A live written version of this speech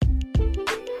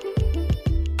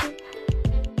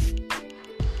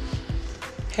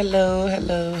Hello,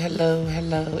 hello, hello,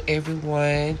 hello,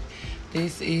 everyone.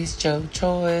 This is Joe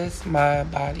Choice, My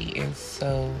Body and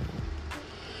Soul.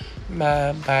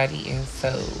 My Body and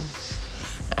Soul.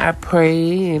 I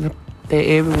pray that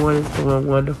everyone is doing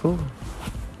wonderful.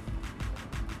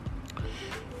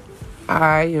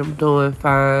 I am doing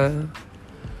fine.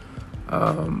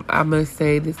 I must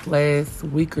say this last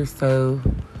week or so,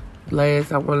 I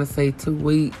want to say 2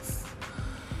 weeks,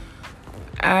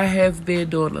 I have been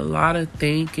doing a lot of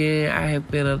thinking. I have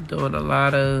been doing a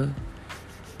lot of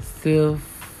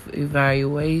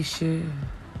self-evaluation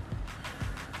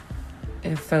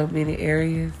in so many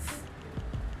areas.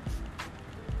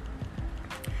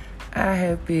 I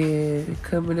have been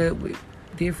coming up with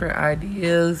different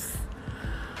ideas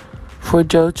for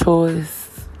Joe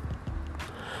Choice.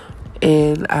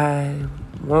 And I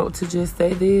want to just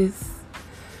say this.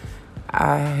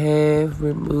 I have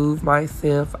removed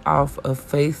myself off of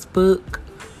Facebook.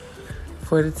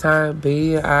 For the time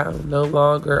being, I'm no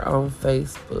longer on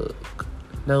Facebook.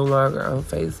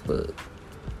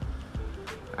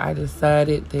 I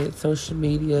decided that social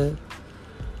media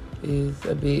is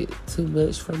a bit too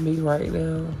much for me right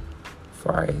now, as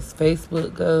far as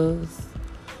Facebook goes.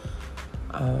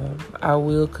 I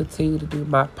will continue to do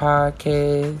my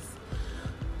podcast,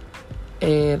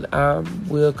 and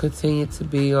will continue to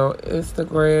be on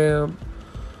Instagram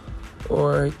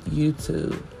or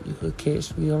YouTube. You could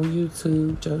catch me on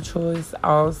YouTube, Joe Choice.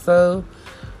 Also,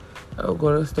 I'm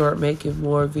going to start making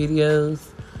more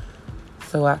videos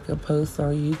so I can post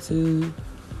on YouTube.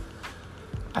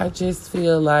 I just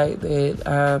feel like that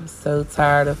I'm so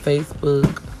tired of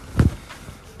Facebook.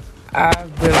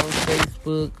 I've been on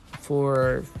Facebook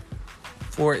for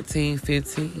 14,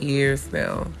 15 years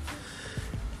now.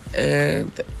 And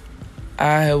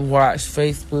I have watched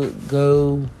Facebook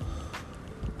go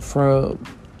from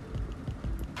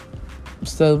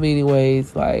so many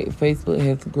ways. Like, Facebook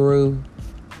has grew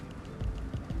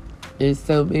in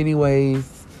so many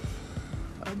ways.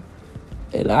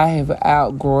 And I have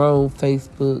outgrown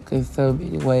Facebook in so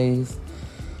many ways.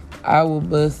 I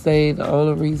must say the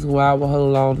only reason why I will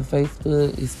hold on to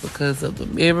Facebook is because of the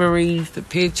memories, the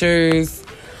pictures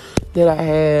that I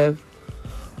have.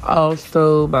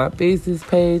 Also, my business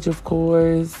page, of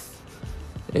course.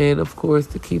 And, of course,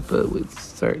 to keep up with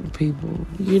certain people,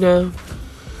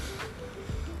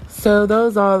 So,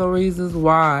 those are the reasons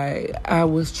why I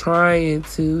was trying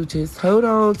to just hold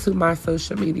on to my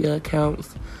social media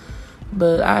accounts.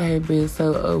 But I have been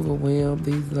so overwhelmed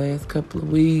these last couple of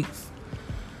weeks.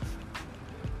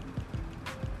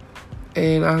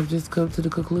 And I've just come to the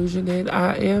conclusion that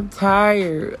I am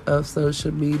tired of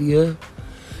social media.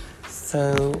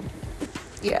 So,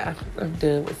 yeah, I'm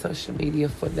done with social media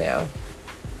for now.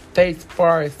 As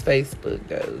far as Facebook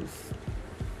goes.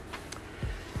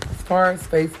 As far as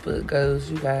Facebook goes,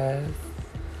 you guys.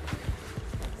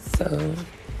 So,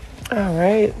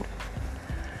 alright.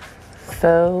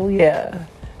 So, yeah.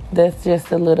 That's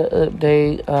just a little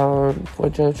update for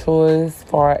Joe Choice as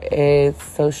far as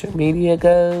social media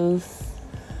goes.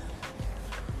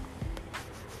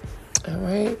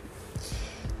 Alright.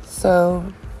 So,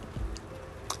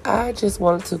 I just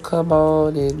wanted to come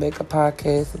on and make a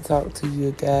podcast and talk to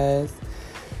you guys.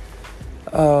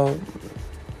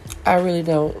 I really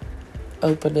don't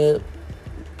open up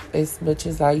as much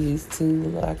as I used to,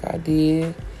 like I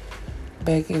did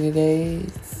back in the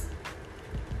days.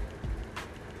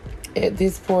 At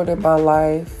this point in my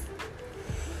life,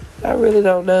 I really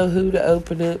don't know who to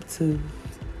open up to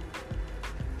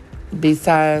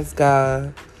besides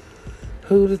God.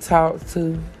 Who to talk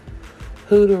to,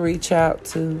 who to reach out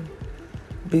to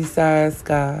besides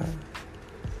God.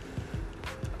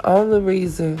 Only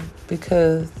reason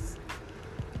because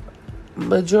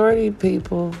majority of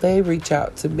people, they reach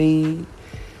out to me.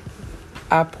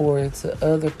 I pour into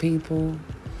other people.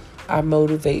 I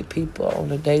motivate people on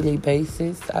a daily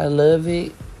basis. I love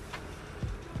it.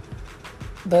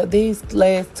 But these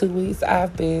last 2 weeks,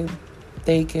 I've been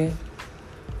thinking,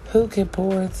 who can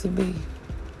pour into me?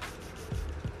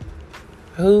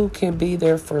 Who can be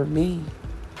there for me?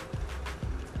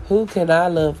 Who can I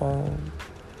love on?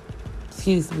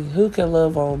 Who can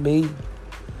love on me?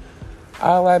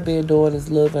 All I've been doing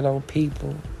is loving on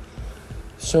people.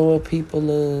 Showing people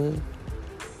love.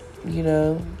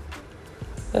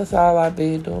 That's all I've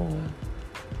been doing.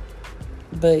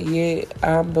 But yet,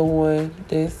 I'm the one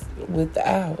that's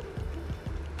without.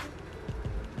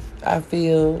 I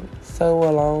feel so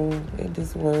alone in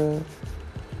this world.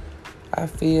 I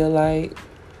feel like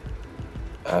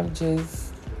I'm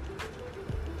just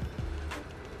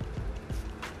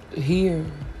here,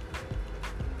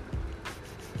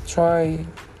 trying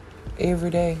every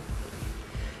day.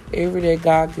 Every day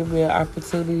God give me an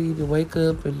opportunity to wake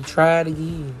up and try it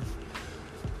again.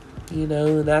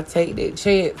 And I take that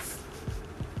chance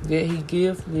that He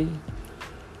gives me.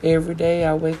 Every day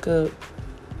I wake up,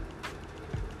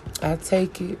 I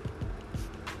take it.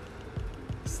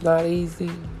 It's not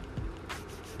easy.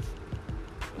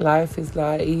 Life is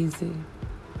not easy.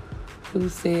 Who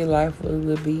said life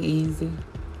would be easy?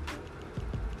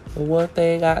 But one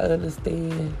thing I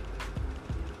understand,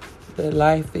 that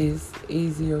life is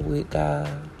easier with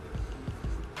God.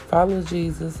 Follow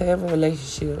Jesus. Have a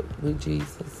relationship with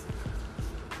Jesus.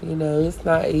 It's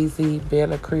not easy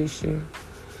being a Christian.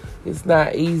 It's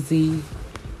not easy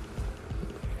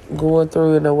going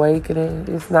through an awakening.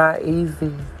 It's not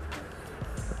easy.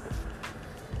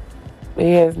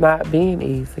 It has not been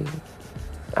easy.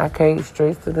 I can't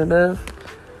stress it enough.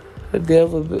 The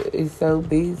devil is so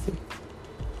busy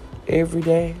every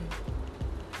day.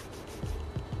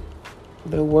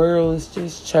 The world is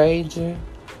just changing.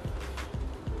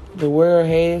 The world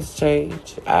has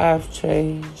changed. I've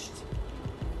changed.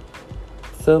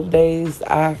 Some days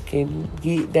I can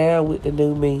get down with the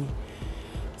new me.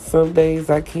 Some days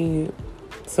I can't.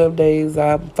 Some days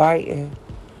I'm fighting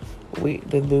with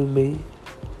the new me.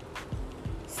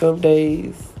 Some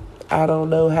days I don't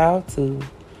know how to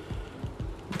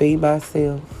be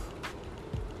myself.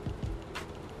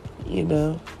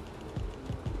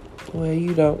 Well,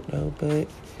 you don't know, but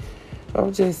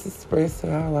I'm just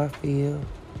expressing how I feel.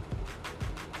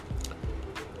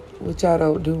 Which I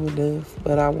don't do enough,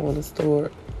 but I want to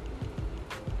start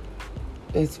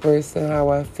expressing how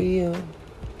I feel.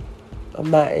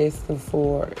 I'm not asking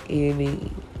for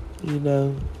any,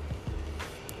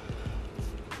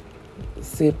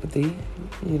 sympathy.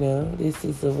 This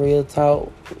is a real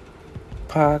talk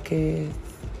podcast,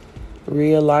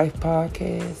 real life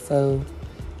podcast. So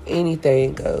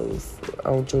anything goes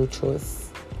on Your Choice,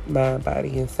 Mind,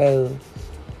 Body, and Soul.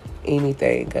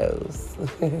 Anything goes.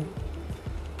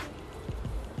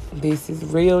 This is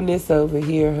realness over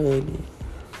here, honey.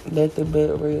 Nothing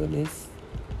but realness.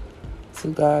 To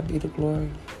God be the glory.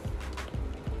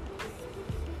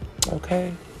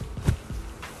 Okay?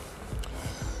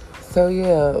 So,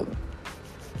 yeah.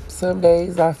 Some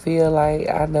days I feel like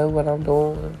I know what I'm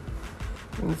doing.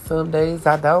 And some days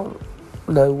I don't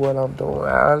know what I'm doing.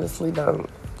 I honestly don't.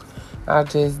 I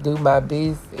just do my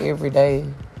best every day.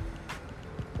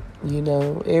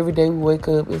 Every day we wake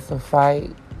up, it's a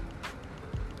fight.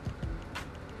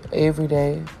 Every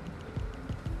day.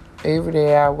 Every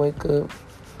day I wake up,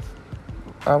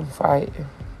 I'm fighting.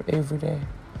 Every day.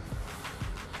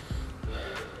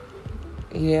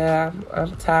 Yeah,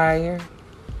 I'm tired.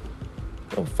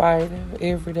 I'm fighting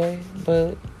every day.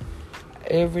 But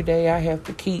every day I have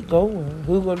to keep going.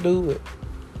 Who gonna do it?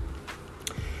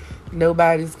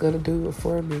 Nobody's gonna do it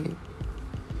for me.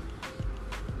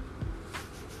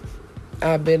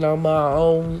 I've been on my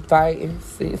own fighting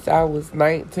since I was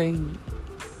 19.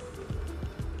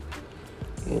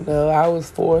 I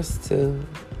was forced to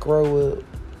grow up.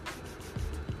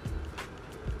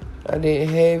 I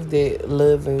didn't have that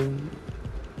loving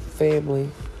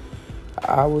family.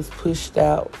 I was pushed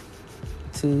out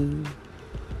to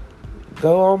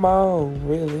go on my own,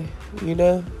 really,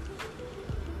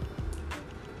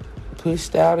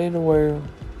 Pushed out in the world.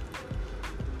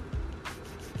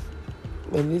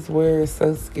 And this world is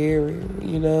so scary,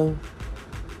 1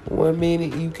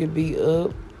 minute you could be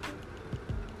up.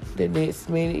 The next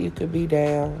minute you could be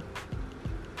down.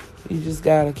 You just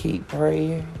gotta keep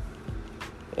praying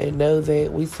and know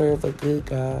that we serve a good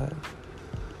God.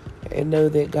 And know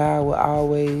that God will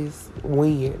always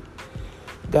win.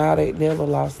 God ain't never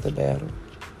lost a battle.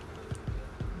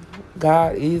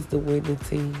 God is the winning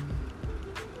team.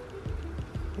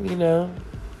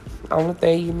 Only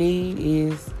thing you need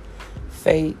is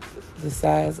faith the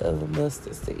size of a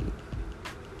mustard seed.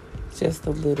 Just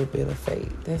a little bit of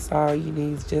faith. That's all you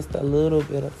need is just a little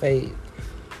bit of faith.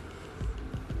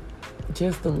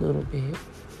 Just a little bit.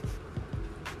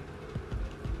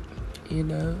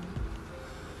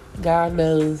 God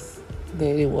knows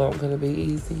that it wasn't going to be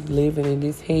easy living in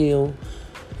this hell.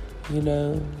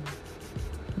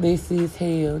 This is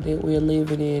hell that we're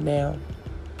living in now.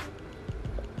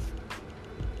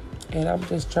 And I'm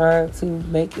just trying to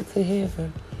make it to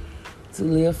heaven. To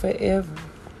live forever.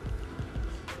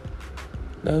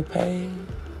 No pain,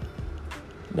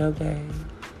 no gain.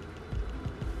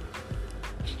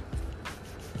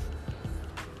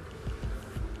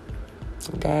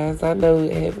 Guys, I know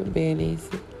it haven't been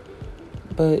easy,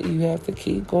 but you have to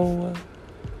keep going.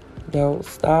 Don't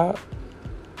stop,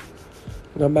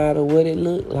 no matter what it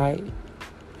look like,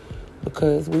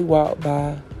 because we walk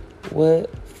by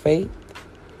what? Faith,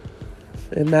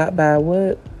 and not by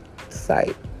what?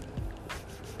 sight.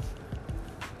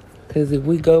 Because if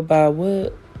we go by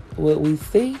what we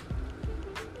see,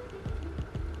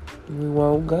 we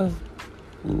won't go.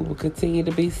 We will continue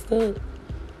to be stuck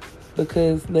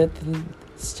because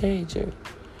nothing's changing.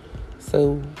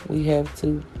 So we have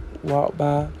to walk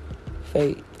by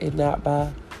faith and not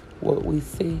by what we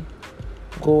see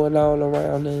going on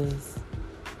around us.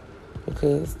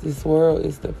 Because this world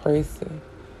is depressing.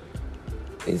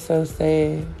 It's so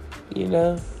sad,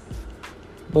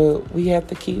 But we have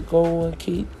to keep going,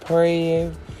 keep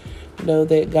praying, know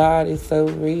that God is so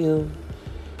real,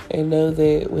 and know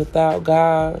that without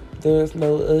God, there's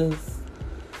no us.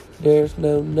 There's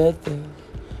no nothing.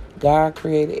 God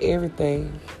created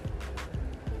everything.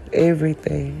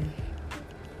 Everything.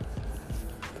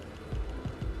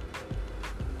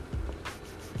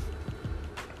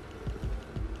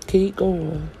 Keep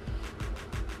going.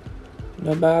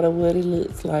 No matter what it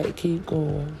looks like, keep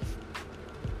going.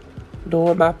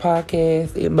 Doing my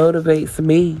podcast, it motivates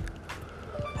me.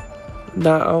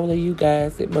 Not only you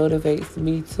guys, it motivates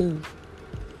me too.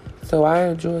 So I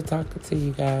enjoy talking to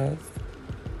you guys.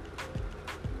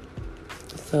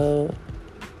 So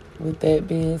with that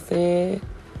being said,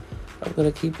 I'm going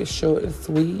to keep it short and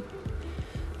sweet.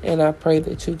 And I pray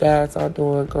that you guys are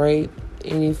doing great.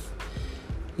 And if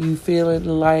you feeling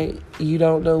like you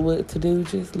don't know what to do,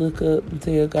 just look up and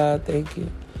tell God thank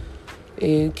you.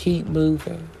 And keep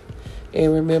moving.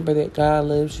 And remember that God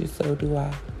loves you, so do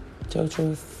I. Your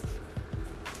choice.